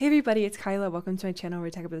Hey everybody, it's Kyla. Welcome to my channel where we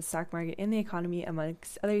talk about the stock market and the economy,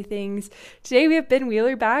 amongst other things. Today we have Ben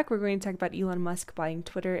Wheeler back. We're going to talk about Elon Musk buying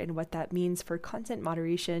Twitter and what that means for content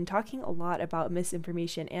moderation, talking a lot about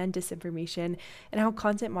misinformation and disinformation and how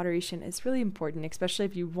content moderation is really important, especially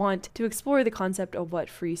if you want to explore the concept of what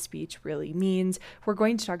free speech really means. We're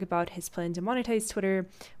going to talk about his plan to monetize Twitter,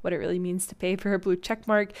 what it really means to pay for a blue check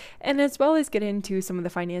mark, and as well as get into some of the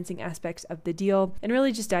financing aspects of the deal and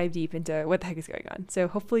really just dive deep into what the heck is going on. So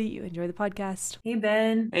hopefully you enjoy the podcast. Hey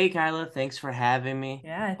Ben. Hey Kyla, thanks for having me.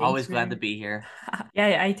 Yeah, thanks Always for. glad to be here.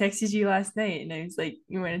 Yeah, I texted you last night and I was like,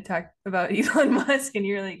 you want to talk about Elon Musk? And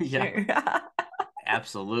you're like, Yeah, sure.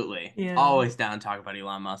 absolutely. Yeah, Always down to talk about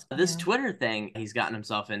Elon Musk. This yeah. Twitter thing he's gotten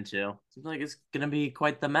himself into seems like it's gonna be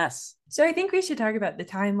quite the mess. So I think we should talk about the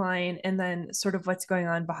timeline and then sort of what's going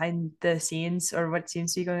on behind the scenes or what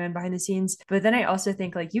seems to be going on behind the scenes. But then I also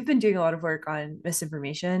think like you've been doing a lot of work on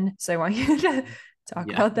misinformation. So I want you to talk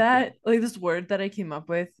Yeah. about that. Like this word that I came up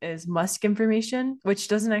with is Musk information, which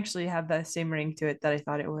doesn't actually have that same ring to it that I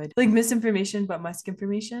thought it would. Like misinformation, but Musk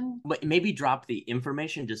information. But maybe drop the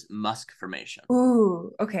information, just Musk formation.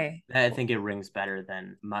 Ooh, okay. I think it rings better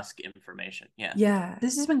than Musk information. Yeah. Yeah,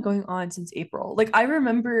 this has been going on since April. Like, I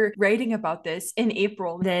remember writing about this in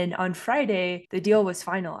April. Then on Friday, the deal was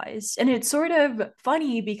finalized. And it's sort of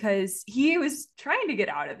funny because he was trying to get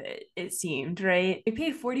out of it, it seemed, right? He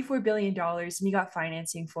paid $44 billion and he got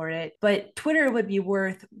financing for it. But Twitter would be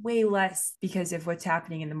worth way less because of what's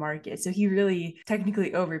happening in the market. So he really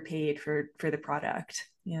technically overpaid for the product.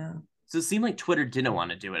 Yeah. So it seemed like Twitter didn't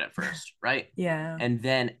want to do it at first, right? Yeah. And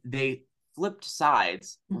then they flipped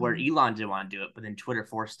sides where Mhm. Elon didn't want to do it, but then Twitter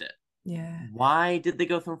forced it. Yeah. Why did they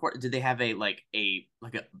go through for did they have a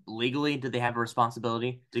legally did they have a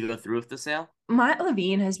responsibility to go through with the sale? Matt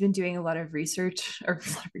Levine has been doing a lot of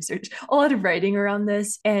a lot of writing around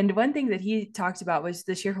this. And one thing that he talked about was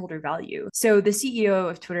the shareholder value. So the CEO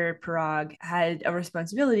of Twitter, Parag, had a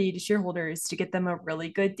responsibility to shareholders to get them a really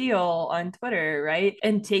good deal on Twitter, right?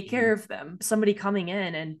 And take care of them. Somebody coming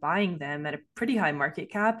in and buying them at a pretty high market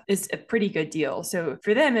cap is a pretty good deal. So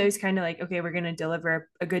for them, it was kind of like, okay, we're going to deliver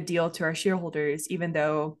a good deal to our shareholders, even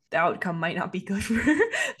though the outcome might not be good for the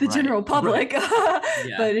Right. general public,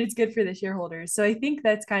 Yeah. but it's good for the shareholders. So I think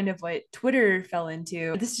that's kind of what Twitter fell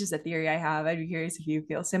into. This is just a theory I have. I'd be curious if you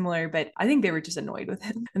feel similar, but I think they were just annoyed with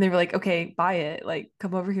him. And they were like, okay, buy it. Like,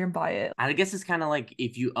 come over here and buy it. I guess it's kind of like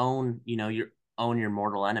if you own, you own your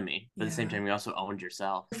mortal enemy, but at the same Yeah. time you also owned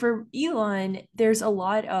yourself. For Elon, there's a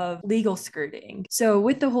lot of legal skirting. So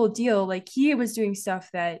with the whole deal, like he was doing stuff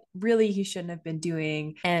that really he shouldn't have been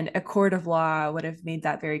doing. And a court of law would have made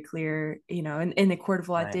that very clear, and the court of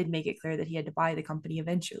law Right. did make it clear that he had to buy the company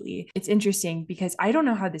eventually. It's interesting because I don't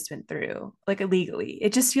know how this went through, like legally.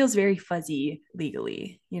 It just feels very fuzzy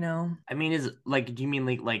legally. I mean, do you mean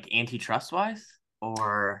like antitrust wise?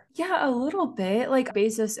 Or Yeah, a little bit. Like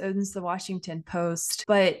Bezos owns the Washington Post,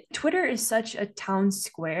 but Twitter is such a town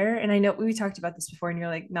square. And I know we talked about this before, and you're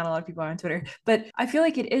like, not a lot of people are on Twitter, but I feel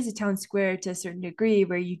like it is a town square to a certain degree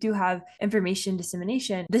where you do have information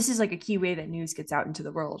dissemination. This is like a key way that news gets out into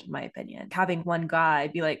the world, in my opinion. Having one guy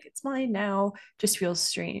be like, it's mine now, just feels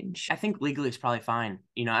strange. I think legally it's probably fine.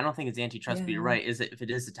 I don't think it's antitrust, but you're Yeah. right. Is it if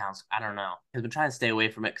it is the town? I don't know. I've been trying to stay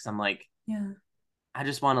away from it because I'm like, Yeah. I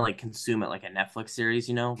just want to like consume it like a Netflix series,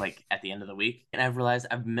 like at the end of the week. And I've realized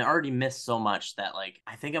already missed so much that like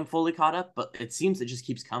I think I'm fully caught up, but it seems it just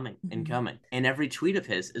keeps coming and Mhm. coming. And every tweet of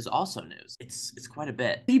his is also news. It's quite a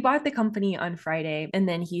bit. He bought the company on Friday and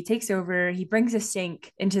then he takes over. He brings a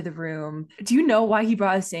sink into the room. Do you know why he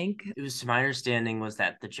brought a sink? It was my understanding was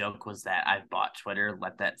that the joke was that I've bought Twitter,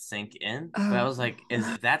 let that sink in. But I Oh. was like,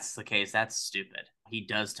 if that's the case, that's stupid. He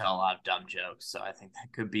does tell a lot of dumb jokes, so I think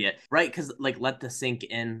that could be it, right? Because like let the sink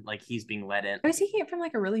in, like he's being let in. I was taking it from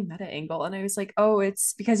like a really meta angle, and I was like, oh,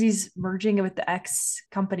 it's because he's merging it with the X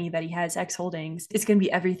company that he has, X Holdings. It's gonna be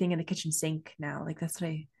everything in the kitchen sink now. Like that's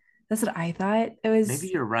what I thought. It Maybe was.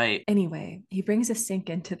 you're right. Anyway, he brings a sink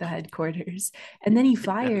into the headquarters and then he Yes.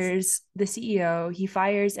 fires the CEO. He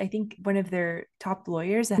fires, I think, one of their top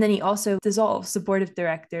lawyers. And then he also dissolves the board of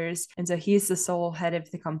directors. And so he's the sole head of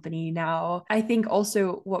the company now. I think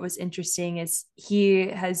also what was interesting is he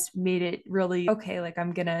has made it really okay, like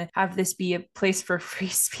I'm going to have this be a place for free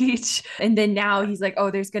speech. And then now he's like, oh,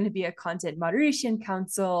 there's going to be a content moderation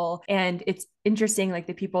council. And it's interesting, like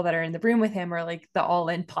the people that are in the room with him are like the all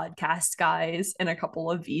in podcast guys and a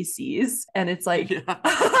couple of VCs. And it's like,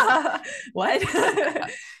 Yeah. what?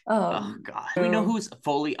 Oh Um, God. Do we know so who's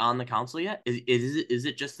fully on the council yet? Is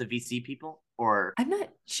it just the VC people or I'm not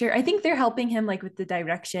sure. I think they're helping him like with the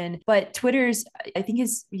direction, but Twitter's, I think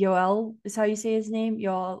his Yoel is how you say his name,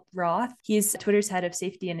 Yoel Roth. He's Twitter's head of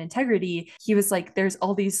safety and integrity. He was like, there's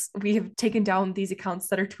all these, we have taken down these accounts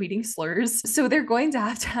that are tweeting slurs. So they're going to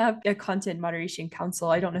have a content moderation council.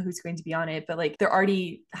 I don't know who's going to be on it, but like they're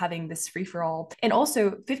already having this free for all. And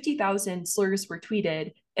also 50,000 slurs were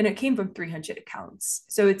tweeted and it came from 300 accounts.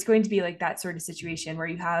 So it's going to be like that sort of situation where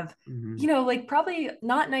you have, Mhm. you know, like probably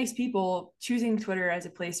not nice people choosing Twitter as a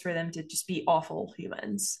place for them to just be awful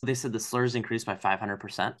humans. They said the slurs increased by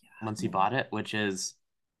 500% once he Well, bought it, which is,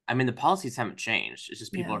 I mean, the policies haven't changed. It's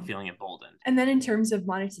just people yeah. are feeling emboldened. And then in terms of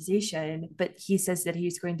monetization, but he says that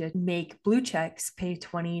he's going to make blue checks pay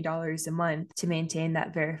 $20 a month to maintain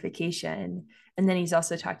that verification. And then he's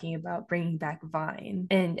also talking about bringing back Vine.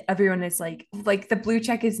 And everyone is like the blue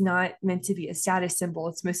check is not meant to be a status symbol.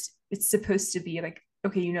 It's supposed to be like,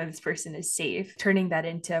 okay, you know, this person is safe. Turning that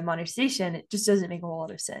into monetization, it just doesn't make a whole lot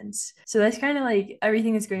of sense. So that's kind of like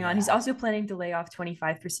everything that's going on. He's Yeah. also planning to lay off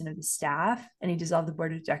 25% of the staff and he dissolved the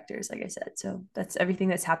board of directors, like I said. So that's everything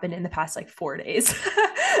that's happened in the past like 4 days.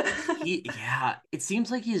 Yeah, it seems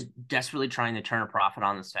like he's desperately trying to turn a profit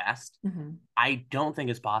on this fast. Mm-hmm. I don't think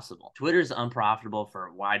it's possible. Twitter's unprofitable for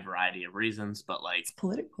a wide variety of reasons, but It's like,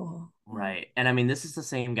 political. Yeah. right. And I mean, this is the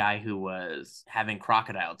same guy who was having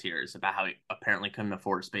crocodile tears about how he apparently couldn't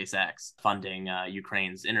afford SpaceX funding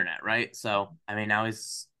Ukraine's internet, right? So, I mean, now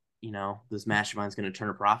he's, this mastermind's going to turn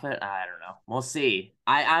a profit. I don't know. We'll see.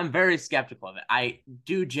 I'm very skeptical of it. I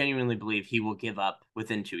do genuinely believe he will give up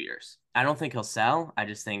within 2 years. I don't think he'll sell. I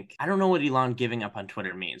just think, I don't know what Elon giving up on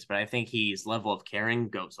Twitter means, but I think his level of caring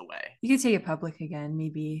goes away. You could take it public again,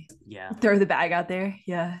 maybe Yeah. throw the bag out there.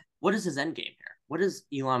 Yeah. What is his end game here? What does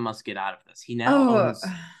Elon Musk get out of this? He now Oh, owns.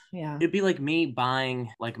 yeah. It'd be like me buying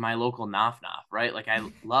like my local Nof Nof, right? Like I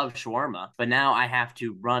love shawarma, but now I have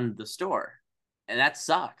to run the store. And that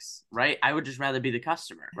sucks, right? I would just rather be the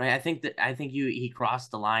customer, right? I think he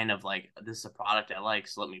crossed the line of like, this is a product I like,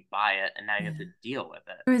 so let me buy it, and now you Yeah. have to deal with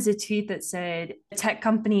it. There was a tweet that said tech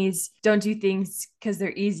companies don't do things because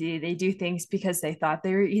they're easy. They do things because they thought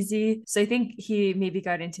they were easy. So I think he maybe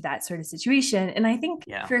got into that sort of situation. And I think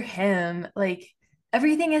Yeah. for him, like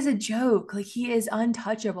everything is a joke. Like he is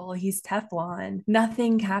untouchable. He's Teflon.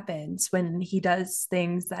 Nothing happens when he does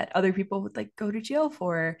things that other people would like go to jail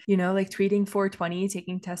for, you know, like tweeting 420,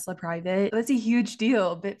 taking Tesla private. That's a huge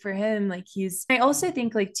deal. But for him, like I also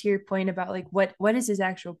think like to your point about like what is his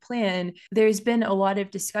actual plan, there's been a lot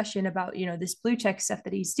of discussion about, you know, this blue check stuff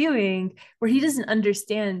that he's doing where he doesn't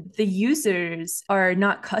understand the users are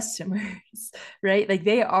not customers, right? Like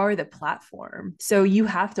they are the platform. So you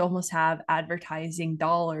have to almost have advertising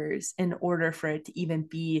dollars in order for it to even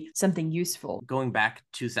be something useful. Going back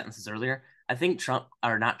 2 sentences earlier, I think Trump,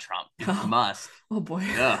 or not Trump, Oh, Musk, oh boy.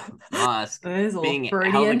 Musk That is a little being held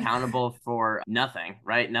Freudian. accountable for nothing,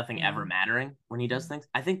 right? Nothing Yeah. ever mattering when he does things.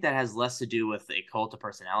 I think that has less to do with a cult of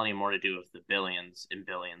personality and more to do with the billions and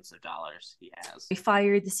billions of dollars he has. He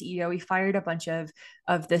fired the CEO. He fired a bunch of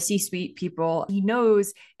the C-suite people. He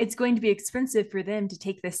knows it's going to be expensive for them to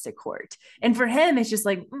take this to court. And for him, it's just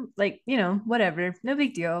like, you know, whatever, no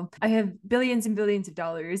big deal. I have billions and billions of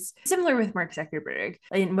dollars. Similar with Mark Zuckerberg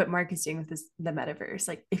and what Mark is doing with the metaverse.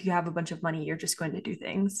 Like if you have a bunch of money, you're just going to do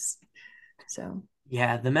things. So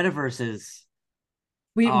Yeah, the metaverse is.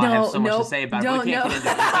 we Oh, I have no so much to no say about it. We don't can't no get into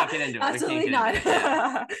it. We can't get into it. We can't absolutely get not. into it.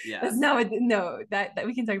 Yeah. Yeah. That's no that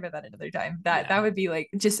we can talk about that another time. That Yeah. would be like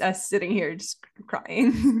just us sitting here just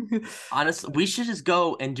crying. Honestly, we should just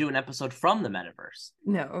go and do an episode from the metaverse.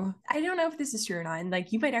 No, I don't know if this is true or not. And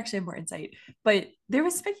like you might actually have more insight, but there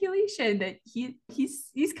was speculation that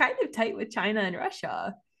he's kind of tight with China and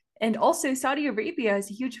Russia. And also Saudi Arabia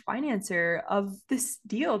is a huge financer of this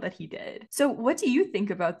deal that he did. So what do you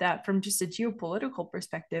think about that from just a geopolitical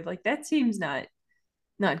perspective? Like that seems not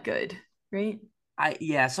good, right?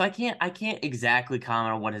 So I can't exactly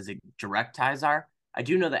comment on what his direct ties are. I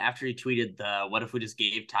do know that after he tweeted the "What if we just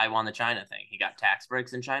gave Taiwan the China" thing, he got tax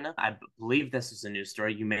breaks in China. I believe this is a news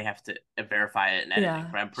story. You may have to verify it in editing, Yeah,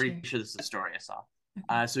 but I'm pretty sure. sure this is a story I saw.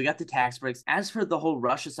 Okay. So we got the tax breaks. As for the whole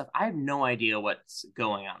Russia stuff, I have no idea what's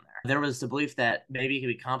going on there. There was the belief that maybe he could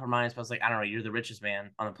be compromised, but I was like, I don't know, you're the richest man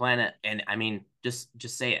on the planet, and I mean, just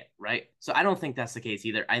say it, right? So I don't think that's the case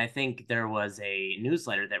either. I think there was a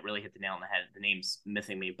newsletter that really hit the nail on the head. The name's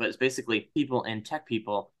missing me, but it's basically people and tech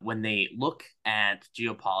people when they look at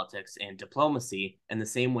geopolitics and diplomacy in the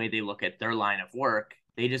same way they look at their line of work,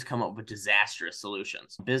 they just come up with disastrous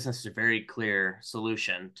solutions. Business is a very clear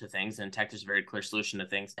solution to things, and tech is a very clear solution to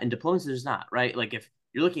things, and diplomacy is not, right? Like if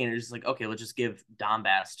you're looking at it just like, okay, let's just give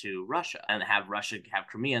Donbass to Russia and have Russia have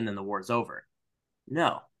Crimea, and then the war's over.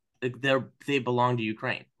 No, they belong to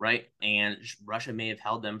Ukraine, right? And Russia may have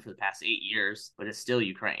held them for the past 8 years, but it's still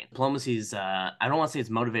Ukraine. Diplomacy's I don't want to say it's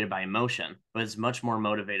motivated by emotion, but it's much more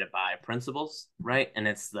motivated by principles, right? And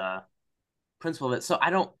it's the principle of it. So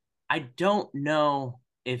I don't know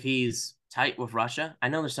if he's tight with Russia. I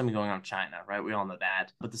know there's something going on with China, right? We all know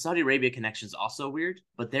that. But the Saudi Arabia connection is also weird.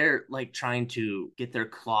 But they're like trying to get their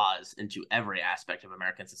claws into every aspect of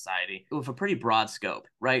American society with a pretty broad scope,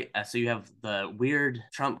 right? So you have the weird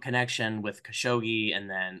Trump connection with Khashoggi, and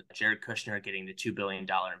then Jared Kushner getting the $2 billion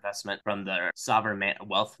investment from the Sovereign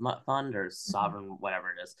Wealth Fund, or Sovereign,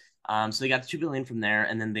 whatever it is. So they got the 2 billion from there,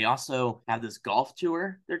 and then they also have this golf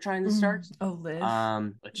tour they're trying to start, Oh,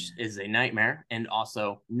 live. which is a nightmare, and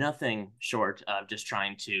also nothing short of just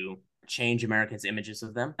trying to change Americans' images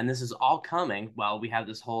of them. And this is all coming while we have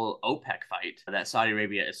this whole OPEC fight that Saudi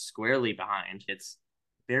Arabia is squarely behind. It's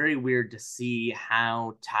very weird to see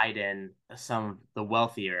how tied in some of the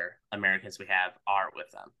wealthier Americans we have are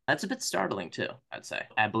with them. That's a bit startling too, I'd say.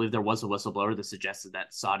 I believe there was a whistleblower that suggested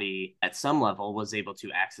that Saudi, at some level, was able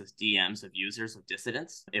to access DMs of users of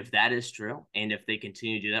dissidents. If that is true, and if they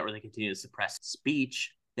continue to do that, or they continue to suppress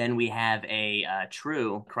speech, then we have a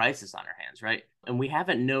true crisis on our hands, right? And we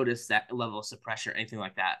haven't noticed that level of suppression or anything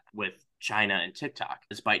like that with China and TikTok,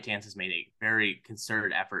 despite ByteDance has made a very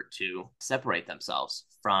concerted effort to separate themselves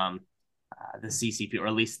from the CCP, or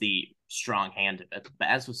at least the strong hand of it. But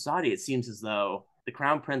as with Saudi, it seems as though the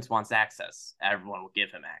crown prince wants access. Everyone will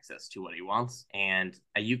give him access to what he wants. And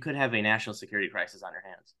you could have a national security crisis on your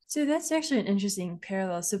hands. So that's actually an interesting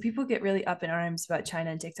parallel. So people get really up in arms about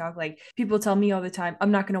China and TikTok. Like people tell me all the time,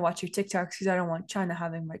 I'm not going to watch your TikToks because I don't want China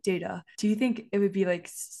having my data. Do you think it would be like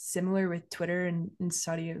similar with Twitter and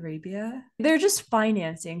Saudi Arabia? They're just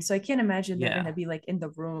financing. So I can't imagine they're going to be like in the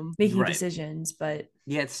room making decisions, but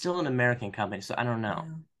yeah, it's still an American company. So I don't know.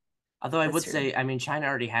 Although I would say, I mean, China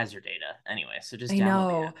already has your data anyway, so just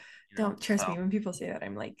download the app. Don't trust me when people say that.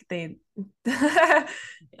 I'm like, they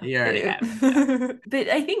you already have it. Yeah. But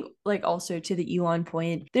I think like also to the Elon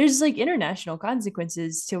point, there's like international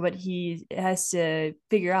consequences to what he has to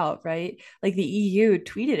figure out, right? Like the EU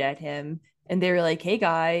tweeted at him and they were like, hey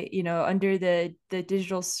guy, under the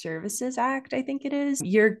Digital Services Act, I think it is,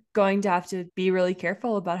 you're going to have to be really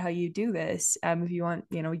careful about how you do this if you want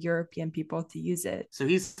European people to use it. So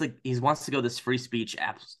he wants to go this free speech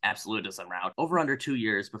absolutism route over under 2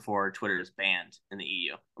 years before Twitter is banned in the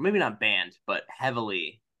EU, or maybe not banned, but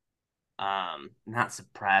heavily not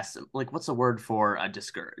suppressed, like what's the word for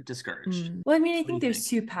discouraged. Well, I mean, I think there's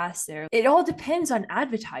two paths there. It all depends on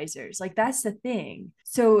advertisers, like that's the thing.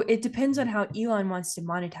 So it depends on how Elon wants to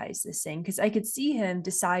monetize this thing, because I could see him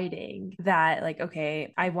deciding that like,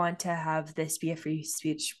 okay, I want to have this be a free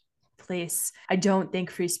speech place. I don't think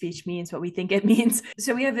free speech means what we think it means.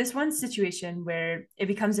 So we have this one situation where it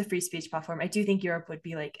becomes a free speech platform. I do think Europe would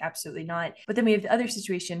be like, absolutely not. But then we have the other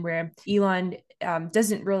situation where Elon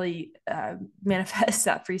doesn't really manifest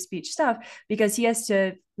that free speech stuff because he has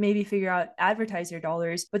to maybe figure out advertiser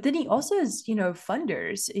dollars, but then he also has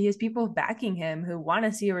funders. He has people backing him who want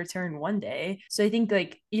to see a return one day. So I think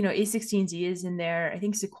like A16Z is in there, I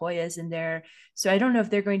think Sequoia is in there. So I don't know if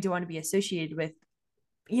they're going to want to be associated with,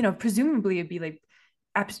 presumably it'd be like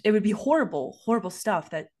it would be horrible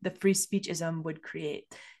stuff that the free speechism would create.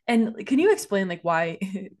 And can you explain like why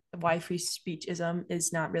free speechism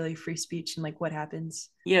is not really free speech and like what happens?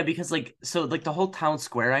 Yeah, because like the whole town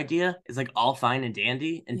square idea is like all fine and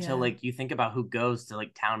dandy until like you think about who goes to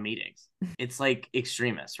like town meetings. It's like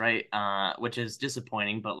extremists, right? Which is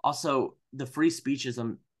disappointing, but also the free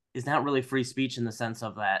speechism is not really free speech in the sense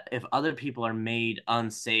of that if other people are made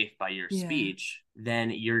unsafe by your speech, then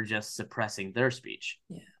you're just suppressing their speech.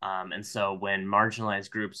 And so when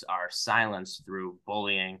marginalized groups are silenced through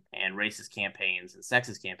bullying and racist campaigns and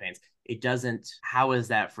sexist campaigns, how is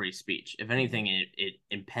that free speech? If anything, it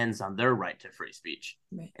impends on their right to free speech.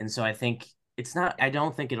 And so I think I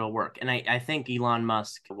don't think it'll work. And I think Elon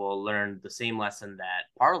Musk will learn the same lesson that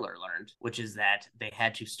Parler learned, which is that they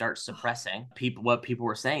had to start suppressing what people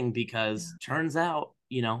were saying, because turns out,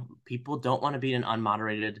 people don't want to be in an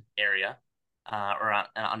unmoderated area or an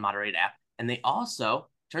unmoderated app. And they also,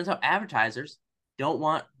 turns out advertisers don't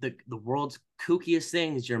want the world's kookiest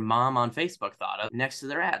things your mom on Facebook thought of next to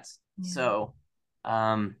their ads. So, so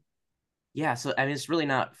I mean, it's really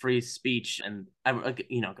not free speech, and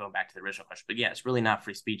going back to the original question, but it's really not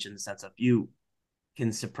free speech in the sense of you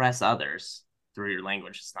can suppress others through your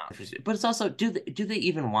language. It's not free speech, but it's also do they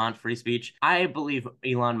even want free speech? I believe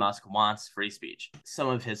Elon Musk wants free speech. Some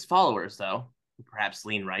of his followers, though, perhaps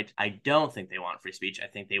lean right. I don't think they want free speech. I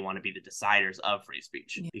think they want to be the deciders of free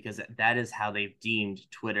speech, because that is how they've deemed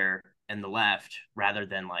Twitter and the left, rather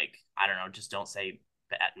than like, I don't know, just don't say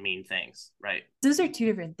bad, mean things, right? Those are two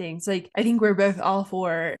different things. Like, I think we're both all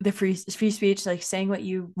for the free speech, like saying what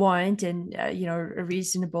you want and a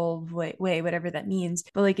reasonable way, whatever that means.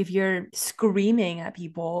 But like, if you're screaming at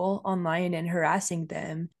people online and harassing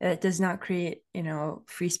them, that does not create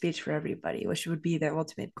free speech for everybody, which would be the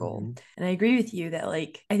ultimate goal. Mm-hmm. And I agree with you that,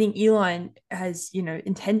 like, I think Elon has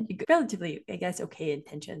relatively, I guess, okay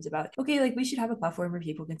intentions about, okay, like, we should have a platform where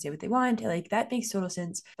people can say what they want. Like, that makes total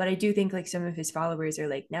sense. But I do think like some of his followers are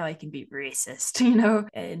like, now I can be racist,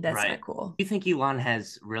 and that's Right. not cool. Do you think Elon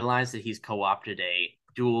has realized that he's co-opted a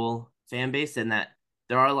dual fan base, and that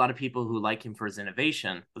there are a lot of people who like him for his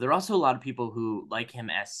innovation, but there are also a lot of people who like him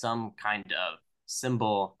as some kind of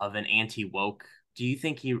symbol of an anti-woke? Do you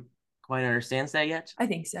think he quite understands that yet? I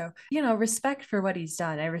think so. Respect for what he's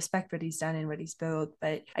done. I respect what he's done and what he's built,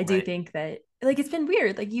 but I do Right. think that, like, it's been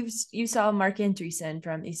weird. Like, you saw Mark Andreessen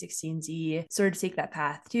from A16Z sort of take that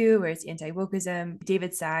path too, where it's anti-wokeism.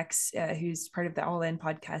 David Sachs, who's part of the All In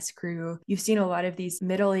podcast crew. You've seen a lot of these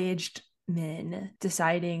middle-aged men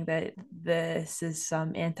deciding that this is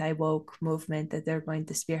some anti-woke movement that they're going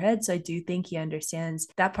to spearhead. So I do think he understands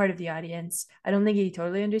that part of the audience. I don't think he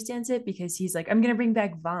totally understands it, because he's like, I'm going to bring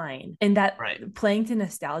back Vine, and that Right. playing to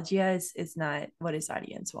nostalgia is not what his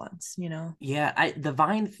audience wants. Yeah, the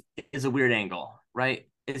Vine is a weird angle, right?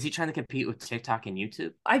 Is he trying to compete with TikTok and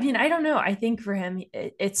YouTube? I mean, I don't know. I think for him,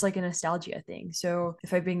 it's like a nostalgia thing. So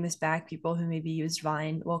if I bring this back, people who maybe used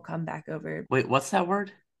Vine will come back over. Wait, what's that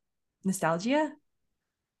word? Nostalgia?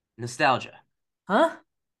 Nostalgia. Huh?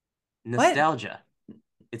 What? Nostalgia.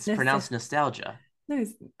 It's Nostalgia? pronounced nostalgia. No,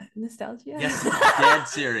 it's nostalgia. Yes, I'm dead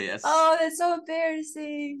serious. Oh, that's so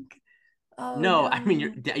embarrassing. Oh No, I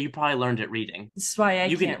mean no. you probably learned it reading. This is why I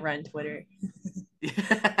You can't can. run Twitter.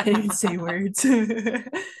 I can say words. We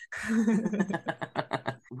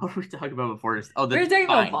What were we talking about before this? Oh, were the talking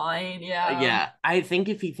about Vine. Vine, yeah. Yeah, I think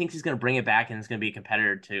if he thinks he's going to bring it back and it's going to be a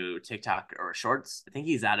competitor to TikTok or Shorts, I think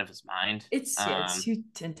he's out of his mind. It's too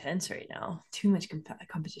intense right now. Too much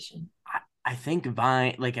competition. I think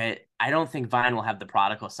Vine, like I don't think Vine will have the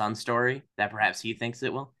prodigal son story that perhaps he thinks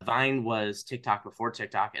it will. Vine was TikTok before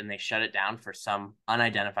TikTok, and they shut it down for some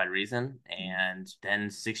unidentified reason. And then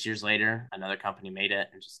 6 years later, another company made it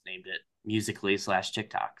and just named it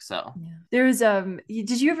Musically/TikTok. So Yeah. There was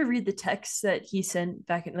did you ever read the text that he sent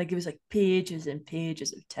back in, like, it was like pages and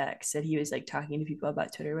pages of text that he was like talking to people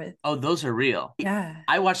about Twitter with? oh, those are real. Yeah.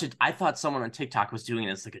 I watched it. I thought someone on TikTok was doing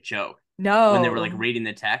it as like a joke. When they were like No. reading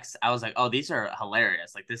the text, I was like, oh, these are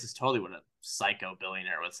hilarious. Like, this is totally what a psycho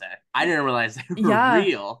billionaire would say. I didn't realize they were Yeah,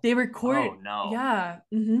 real. they were court. Oh, no. Yeah,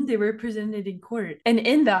 they were presented in court, and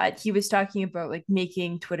in that he was talking about like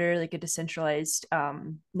making Twitter like a decentralized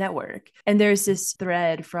network. And there's this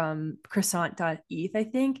thread from croissant.eth, I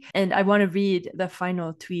think, and I want to read the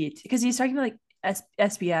final tweet because he's talking about like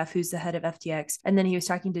SBF, who's the head of FTX, and then he was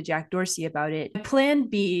talking to Jack Dorsey about it. Plan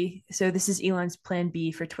B, so this is Elon's plan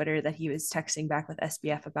B for Twitter that he was texting back with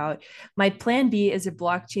SBF about. My plan B is a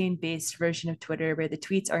blockchain-based version of Twitter where the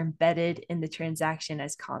tweets are embedded in the transaction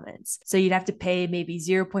as comments. So you'd have to pay maybe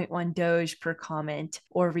 0.1 Doge per comment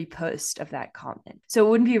or repost of that comment. So it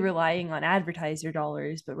wouldn't be relying on advertiser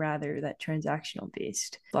dollars, but rather that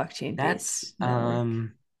transactional-based, That's blockchain-based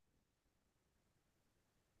network.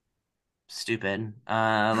 stupid.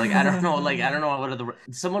 Like I don't know what are the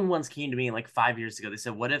someone once came to me like 5 years ago. They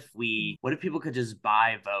said, what if people could just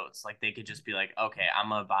buy votes? Like they could just be like, okay, I'm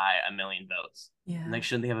gonna buy 1 million votes. And Yeah. like,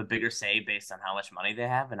 shouldn't they have a bigger say based on how much money they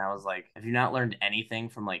have? And I was like, have you not learned anything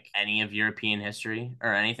from like any of European history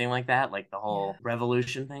or anything like that? Like the Yeah. whole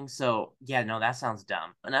revolution thing. So yeah, no, that sounds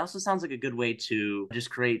dumb. And it also sounds like a good way to just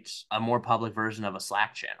create a more public version of a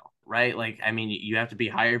Slack channel, right? Like, I mean, you have to be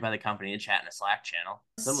hired by the company to chat in a Slack channel.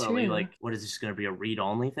 That's Similarly, true. like, what is this going to be a read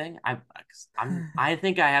only thing? I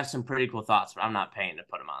think I have some pretty cool thoughts, but I'm not paying to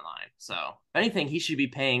put them online. So, if anything, he should be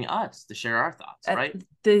paying us to share our thoughts, right?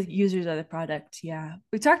 The users of the product. Yeah.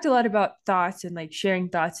 We talked a lot about thoughts and like sharing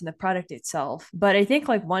thoughts in the product itself. But I think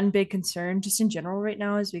like one big concern just in general right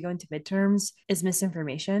now as we go into midterms is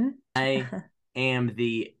misinformation. I am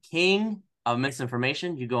the king of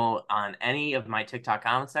misinformation. You go on any of my TikTok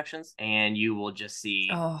comment sections, and you will just see.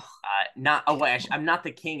 Oh, Not oh wait, I'm not the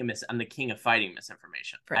king of I'm the king of fighting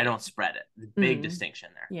misinformation. I right. don't spread it. The big distinction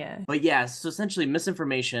there. Yeah. But yeah, so essentially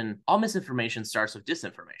all misinformation starts with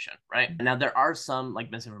disinformation, right? Now there are some like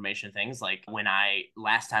misinformation things, like when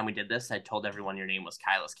last time we did this, I told everyone your name was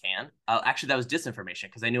Kyla's Can. Actually, that was disinformation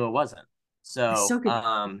because I knew it wasn't. So, so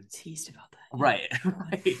good. Teased about that. Yeah.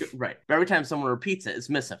 right, right. But every time someone repeats it, it's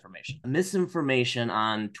misinformation. Misinformation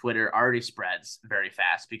on Twitter already spreads very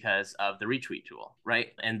fast because of the retweet tool, right?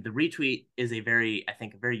 And the retweet is I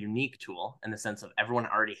think, a very unique tool in the sense of everyone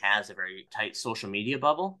already has a very tight social media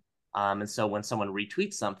bubble. And so when someone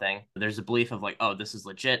retweets something, there's a belief of like, oh, this is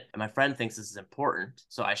legit. And my friend thinks this is important,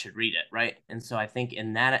 so I should read it, right? And so I think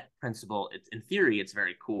in that principle, in theory, it's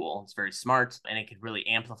very cool. It's very smart and it could really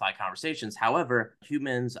amplify conversations. However,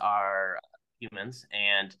 humans are humans.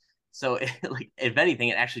 And so, like, if anything,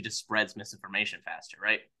 it actually just spreads misinformation faster,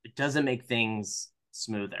 right? It doesn't make things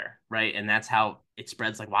smoother, right? And that's how it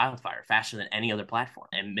spreads like wildfire, faster than any other platform.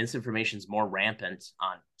 And misinformation is more rampant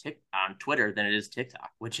on Twitter than it is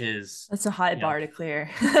TikTok, which is, That's a high you know, bar to clear.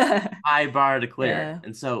 high bar to clear. Yeah.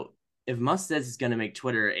 And so if Musk says he's going to make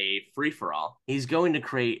Twitter a free for all, he's going to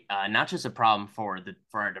create not just a problem for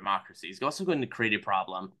our democracy. He's also going to create a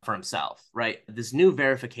problem for himself, right? This new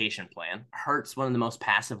verification plan hurts one of the most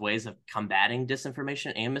passive ways of combating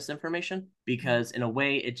disinformation and misinformation because in a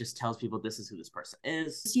way it just tells people this is who this person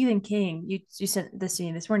is. Stephen King, you sent this to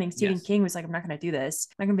me this morning. Stephen Yes. King was like, I'm not going to do this.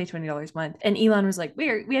 I'm not going to pay $20 a month. And Elon was like,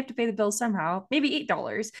 we have to pay the bill somehow, maybe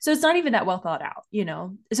 $8. So it's not even that well thought out, you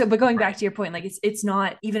know? So, but going back to your point, like it's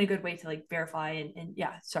not even a good way to like verify and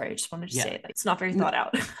yeah, sorry, I just wanted to say it. Like, it's not very thought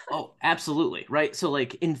out. Oh, absolutely. Right. So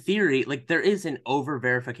like in theory, like there is an over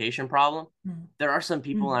verification problem. There are some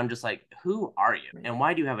people I'm just like, who are you? And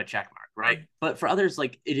why do you have a check mark? Right. But for others,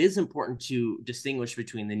 like it is important to distinguish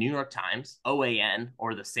between the New York Times, OAN,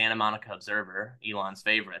 or the Santa Monica Observer, Elon's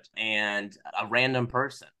favorite, and a random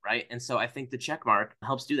person. Right. And so I think the check mark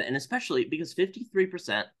helps do that. And especially because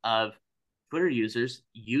 53% of Twitter users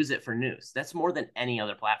use it for news. That's more than any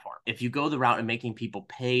other platform. If you go the route of making people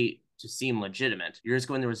pay to seem legitimate, you're just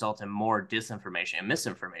going to result in more disinformation and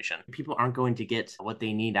misinformation. People aren't going to get what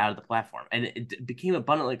they need out of the platform. And it became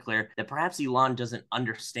abundantly clear that perhaps Elon doesn't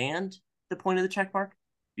understand the point of the checkmark,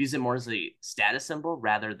 use it more as a status symbol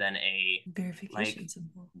rather than a verification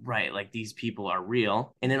symbol. Right, like these people are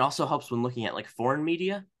real. And it also helps when looking at like foreign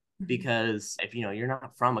media because if you're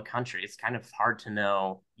not from a country, it's kind of hard to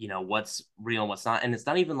know what's real and what's not. And it's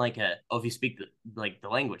not even like if you speak the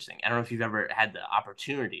language thing. I don't know if you've ever had the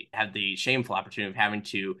opportunity, had the shameful opportunity of having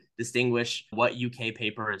to distinguish what UK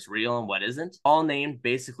paper is real and what isn't, all named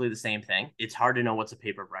basically the same thing. It's hard to know what's a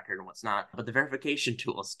paper of record and what's not, but the verification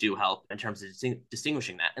tools do help in terms of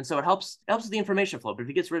distinguishing that. And so it helps with the information flow, but if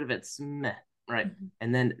it gets rid of it, it's meh. Right.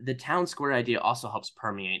 And then the town square idea also helps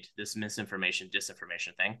permeate this misinformation,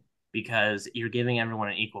 disinformation thing because you're giving everyone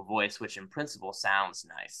an equal voice, which in principle sounds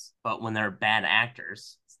nice. But when they're bad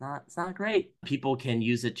actors, it's not great. People can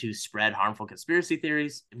use it to spread harmful conspiracy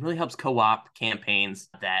theories. It really helps co-opt campaigns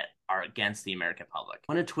that are against the American public.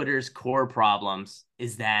 One of Twitter's core problems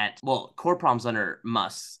is that, core problems under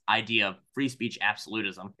Musk's idea of free speech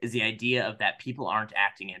absolutism is the idea of that people aren't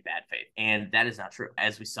acting in bad faith. And that is not true.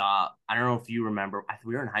 As we saw, I don't know if you remember,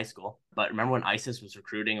 we were in high school, but remember when ISIS was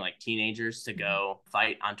recruiting like teenagers to go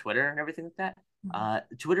fight on Twitter and everything like that?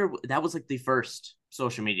 Twitter, that was like the first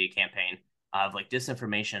social media campaign of like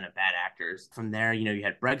disinformation and bad actors. From there, you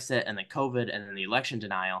had Brexit and then COVID and then the election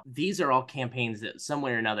denial. These are all campaigns that some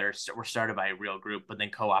way or another were started by a real group, but then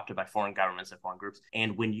co-opted by foreign governments and foreign groups.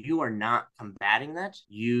 And when you are not combating that,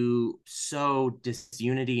 you sow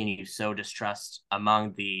disunity and you sow distrust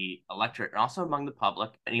among the electorate and also among the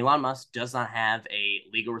public. And Elon Musk does not have a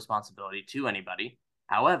legal responsibility to anybody.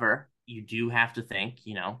 However, you do have to think,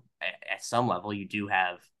 at some level, you do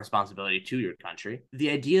have responsibility to your country.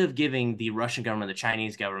 The idea of giving the Russian government, the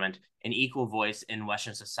Chinese government, an equal voice in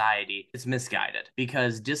Western society is misguided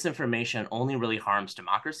because disinformation only really harms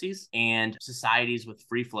democracies and societies with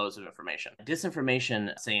free flows of information.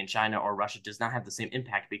 Disinformation, say in China or Russia, does not have the same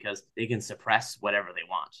impact because they can suppress whatever they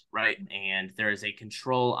want, right? And there is a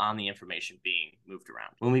control on the information being moved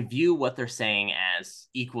around. When we view what they're saying as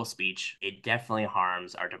equal speech, it definitely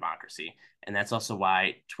harms our democracy. And that's also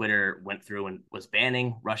why Twitter went through and was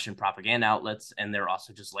banning Russian propaganda outlets, and they're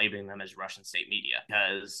also just labeling them as Russian state media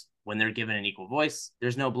because when they're given an equal voice,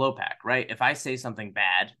 there's no blowback, right? If I say something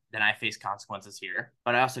bad, then I face consequences here,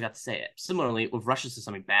 but I also got to say it. Similarly, if Russia says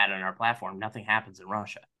something bad on our platform, nothing happens in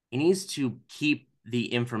Russia. It needs to keep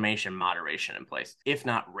the information moderation in place, if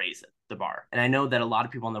not raise it. The bar. And I know that a lot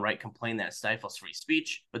of people on the right complain that it stifles free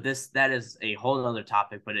speech, but that is a whole other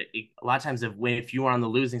topic. But a lot of times if you are on the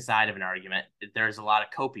losing side of an argument, there's a lot of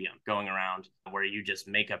copium going around where you just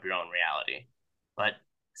make up your own reality. But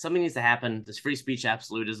something needs to happen. This free speech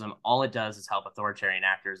absolutism, all it does is help authoritarian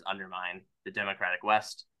actors undermine the democratic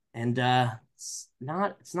West. And it's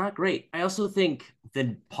not great. I also think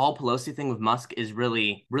the Paul Pelosi thing with Musk is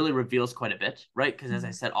really reveals quite a bit, right? Because as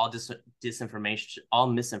I said, all disinformation, all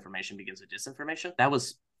misinformation begins with disinformation. That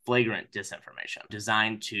was flagrant disinformation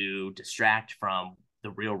designed to distract from the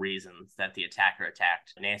real reasons that the attacker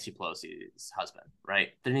attacked Nancy Pelosi's husband, right?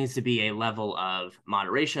 There needs to be a level of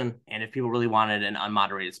moderation. And if people really wanted an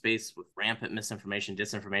unmoderated space with rampant misinformation,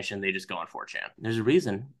 disinformation, they just go on 4chan. There's a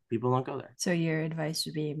reason people don't go there. So your advice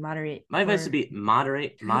would be moderate. My advice would be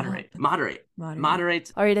moderate.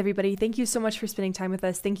 All right, everybody. Thank you so much for spending time with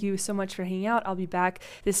us. Thank you so much for hanging out. I'll be back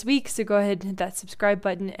this week. So go ahead and hit that subscribe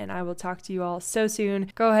button and I will talk to you all so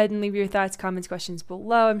soon. Go ahead and leave your thoughts, comments, questions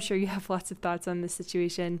below. I'm sure you have lots of thoughts on this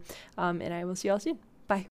situation. And I will see you all soon.